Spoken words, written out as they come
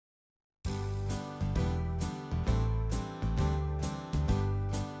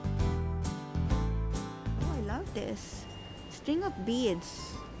this. String of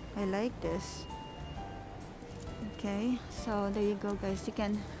beads. I like this. Okay, so there you go, guys. You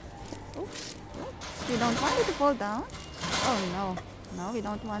can... Oops. Oops. We don't want it to fall down. Oh no. No, we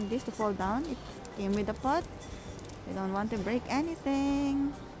don't want this to fall down. It came with a pot. We don't want to break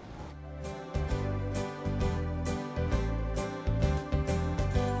anything.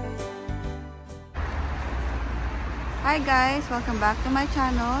 Hi guys, welcome back to my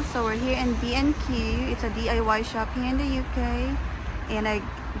channel. So we're here in B&Q. It's a DIY shop here in the UK, and I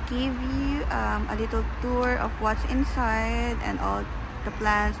give you a little tour of what's inside and all the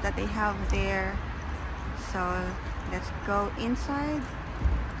plants that they have there. So let's go inside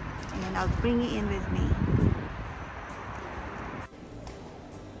and I'll bring you in with me.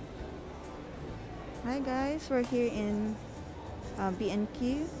 Hi guys, we're here in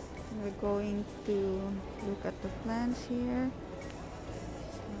B&Q. We're going to look at the plants here.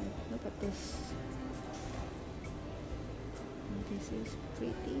 So look at this. This is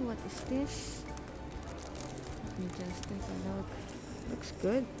pretty. What is this? Let me just take a look. Looks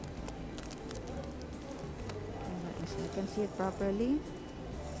good. So I can see it properly.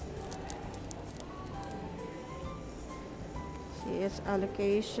 See, it's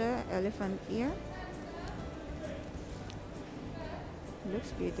alocasia, elephant ear.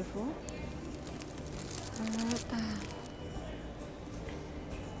 Looks beautiful.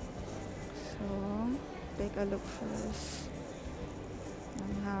 So take a look first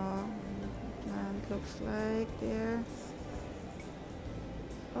on how the plant looks like there.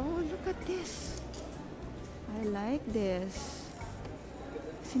 Oh, look at this. I like this.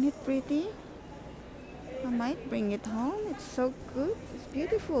 Isn't it pretty? I might bring it home. It's so good. It's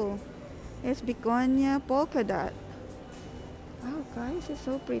beautiful. It's begonia polka dot. Wow guys, it's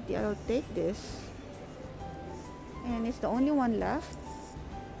so pretty. I'll take this. And it's the only one left.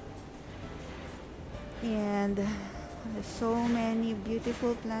 And there's so many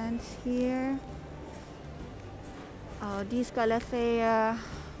beautiful plants here. This calathea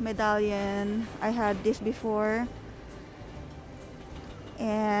medallion, I had this before.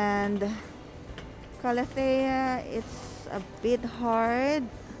 And calathea, it's a bit hard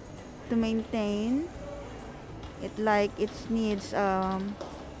to maintain. It needs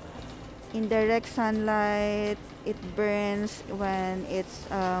indirect sunlight. It burns when it's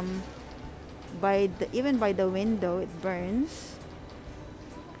even by the window it burns.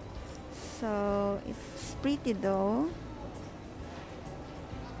 So it's pretty though.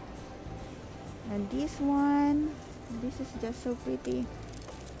 And this one, this is just so pretty.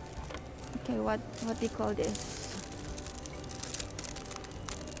 Okay, what do you call this?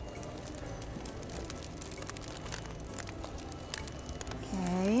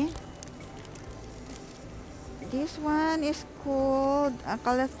 This one is called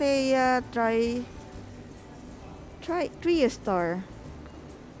Calathea Triastar.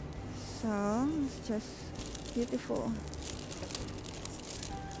 So it's just beautiful.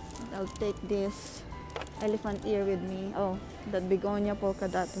 I'll take this elephant ear with me. Oh, that begonia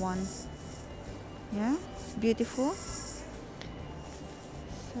polka dot one. Yeah, it's beautiful.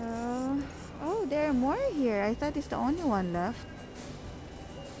 So, oh, there are more here. I thought it's the only one left.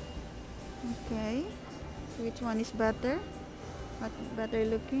 Okay. Which one is better? What better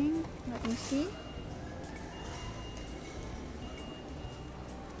looking? Let me see.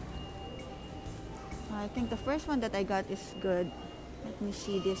 I think the first one that I got is good. Let me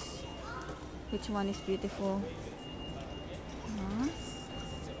see this. Which one is beautiful?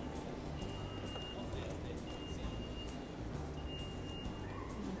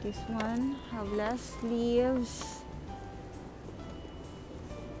 This one have less leaves.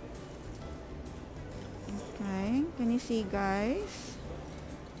 Okay, can you see guys?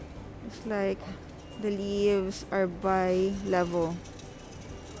 It's like the leaves are by level.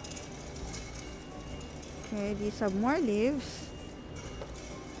 Okay, these have more leaves.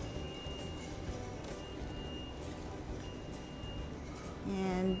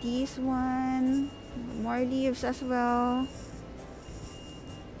 And this one, more leaves as well.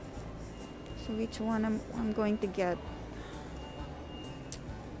 So which one I'm going to get?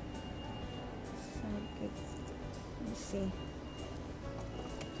 So good. Let's see.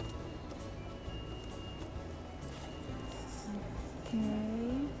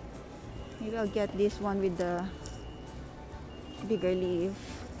 Okay. Maybe I'll get this one with the bigger leaf.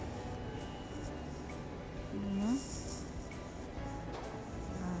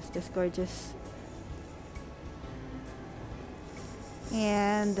 It's just gorgeous.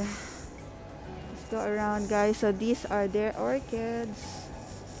 And let's go around, guys. So these are their orchids.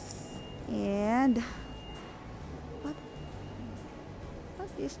 And what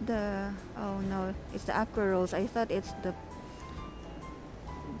is the, oh no, it's the aqua rose. I thought it's the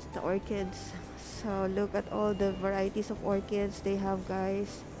orchids. So look at all the varieties of orchids they have,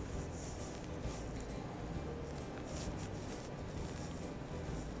 guys.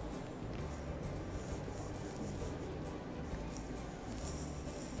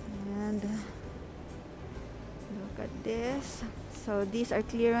 And look at this. So these are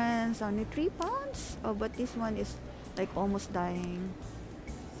clearance, only £3. Oh, but this one is like almost dying.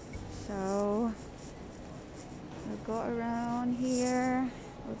 So we'll go around here.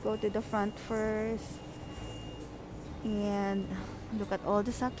 We'll go to the front first and look at all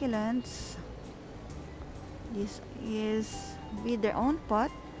the succulents. This is with their own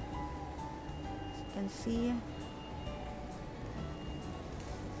pot. As you can see,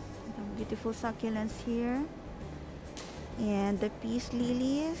 the beautiful succulents here, and the peace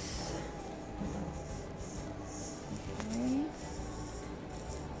lilies. Okay.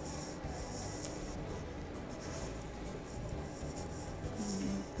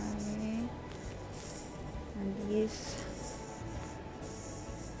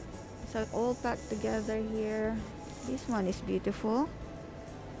 So all packed together here. This one is beautiful,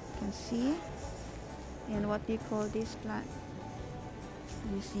 you can see. And what do you call this plant?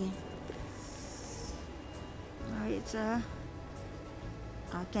 Let me see. It's a,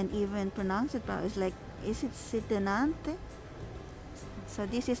 I can't even pronounce it, but it's like, is it citinante? So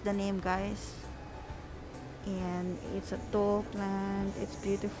this is the name, guys. And it's a tall plant. It's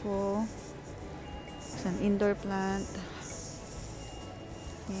beautiful. It's an indoor plant.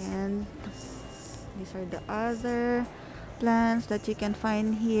 And these are the other plants that you can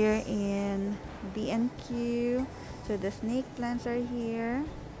find here in B&Q. So the snake plants are here.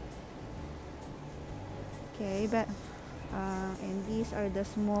 Okay, but and these are the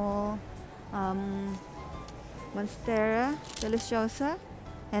small Monstera deliciosa,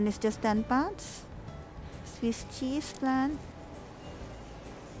 and it's just £10. Swiss cheese plant.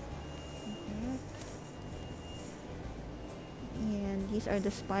 And these are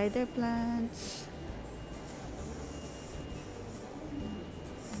the spider plants.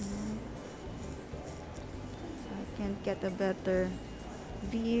 So I can't get a better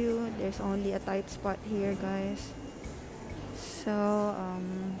view. There's only a tight spot here, guys. So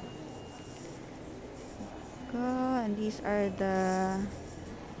go, and these are the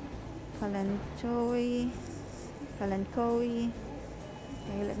kalanchoe.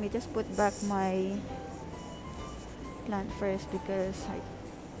 Okay, let me just put back my plant first because I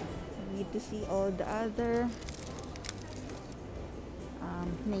need to see all the other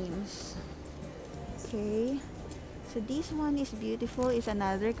names. Okay, so this one is beautiful. It's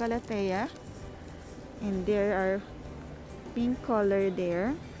another calathea, and there are pink color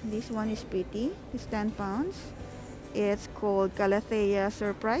there. This one is pretty. It's £10. It's called Calathea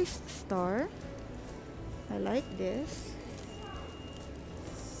Surprise Star. I like this.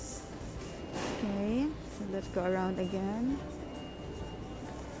 Okay, so let's go around again.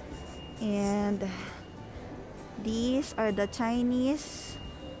 And these are the Chinese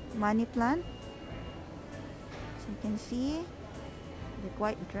money plant. So you can see they're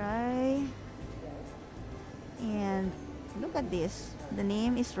quite dry. And look at this. The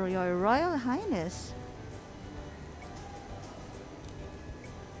name is Your Royal Highness.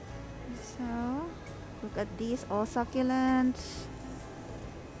 So look at these, all succulents.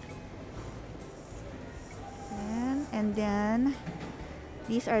 And then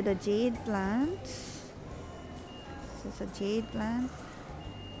these are the jade plants. This is a jade plant.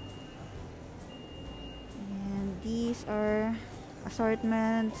 And these are assorted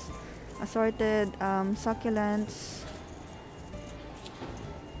succulents.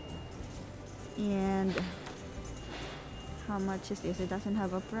 And how much is this? It doesn't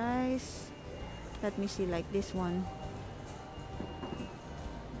have a price. Let me see, like this one.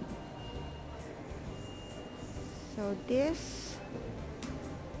 So this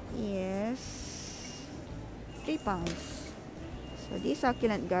is £3. So this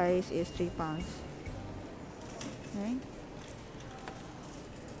succulent, guys, is £3. Okay.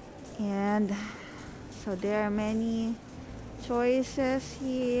 And so there are many choices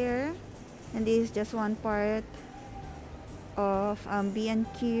here, and this is just one part of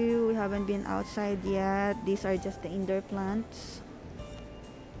B&Q. We haven't been outside yet. These are just the indoor plants.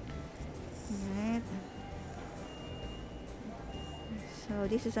 Right. So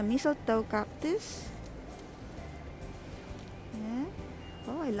this is a mistletoe cactus. Yeah.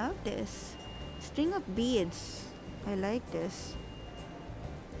 Oh, I love this. String of beads. I like this.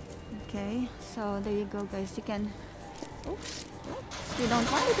 Okay, so there you go, guys. You can, oops, we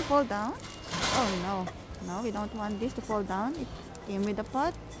don't want it to fall down. Oh no, we don't want this to fall down. Came with a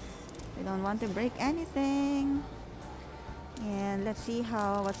pot. We don't want to break anything. And let's see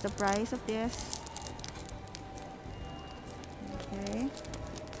what's the price of this. Okay.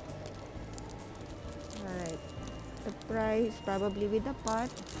 Alright. The price probably with the pot.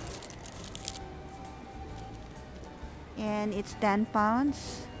 And it's 10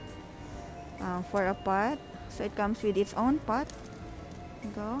 pounds for a pot. So it comes with its own pot.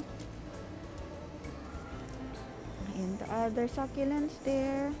 Go. And the other succulents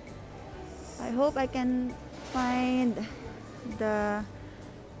there. I hope I can find the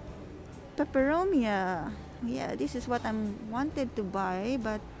peperomia. Yeah, this is what I'm wanted to buy,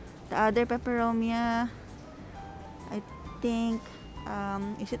 but the other peperomia, I think,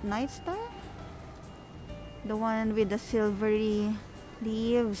 is it Night Star? The one with the silvery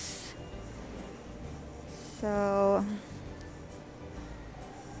leaves. So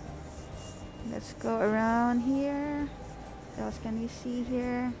let's go around here. What else can we see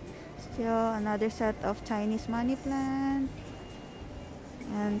here? Still another set of Chinese money plant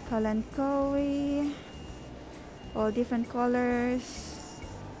and kalanchoe, all different colors,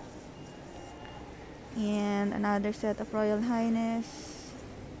 and another set of Royal Highness.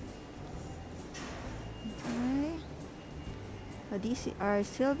 Okay. So these are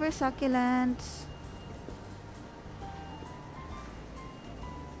silver succulents.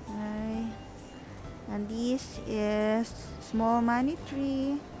 Okay. And this is small money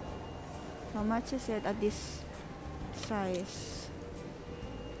tree. How much is it at this size?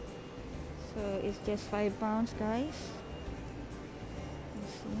 So it's just 5 pounds, guys.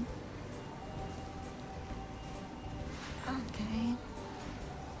 Let's see. Okay.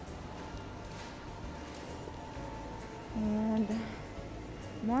 And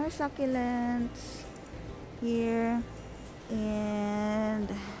more succulents here. And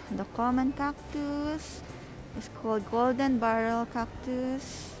the common cactus is called golden barrel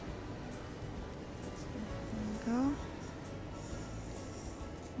cactus. Go.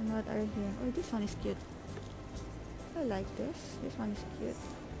 And what are here? Oh, this one is cute. I like this. This one is cute.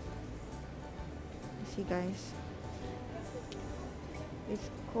 You see, guys. It's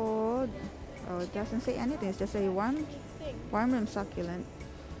called. Oh, it doesn't say anything. It's just a warm room succulent.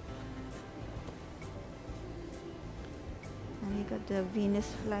 And you got the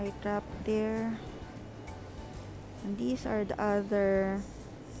Venus flytrap there. And these are the other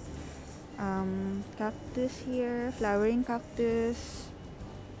cactus here, flowering cactus.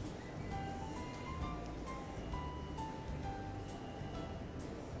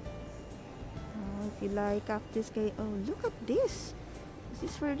 Oh, if you like cactus, oh, look at this. Is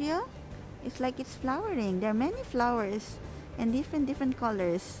this for real? It's like it's flowering. There are many flowers and different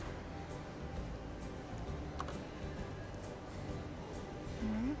colors.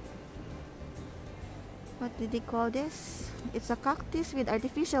 What did they call this? It's a cactus with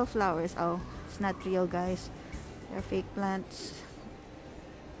artificial flowers. Oh, it's not real, guys. They're fake plants.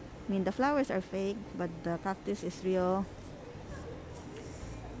 I mean, the flowers are fake, but the cactus is real.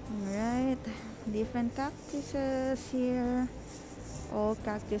 Alright, different cactuses here. All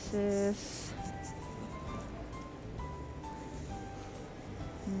cactuses.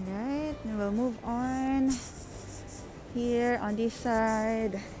 Alright, and we'll move on. Here on this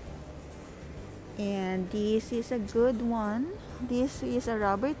side. And this is a good one. This is a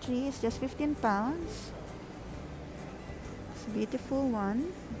rubber tree. It's just 15 pounds. It's a beautiful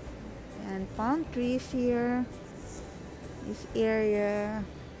one. And palm trees here. This area.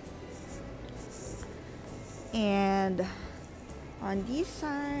 And on this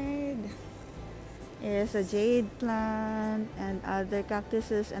side is a jade plant and other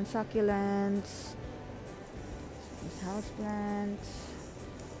cactuses and succulents. These houseplants.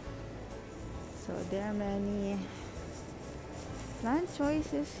 So there are many plant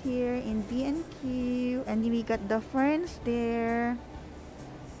choices here in B&Q, and we got the ferns there,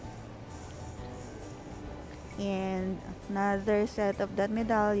 and another set of that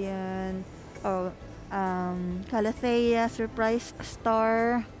medallion. Oh, Calathea surprise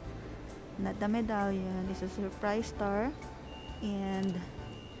star, not the medallion. This is a surprise star, and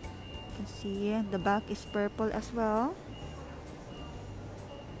you can see the back is purple as well.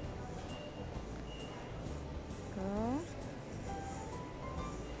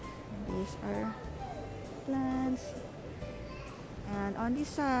 These are plants, and on this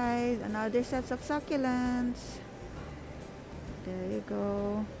side another sets of succulents. There you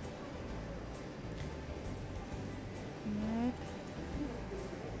go. Right.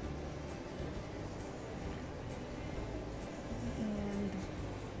 And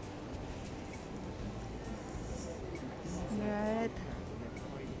right.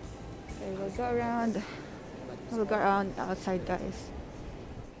 Okay, we'll go around. We'll go around outside, guys.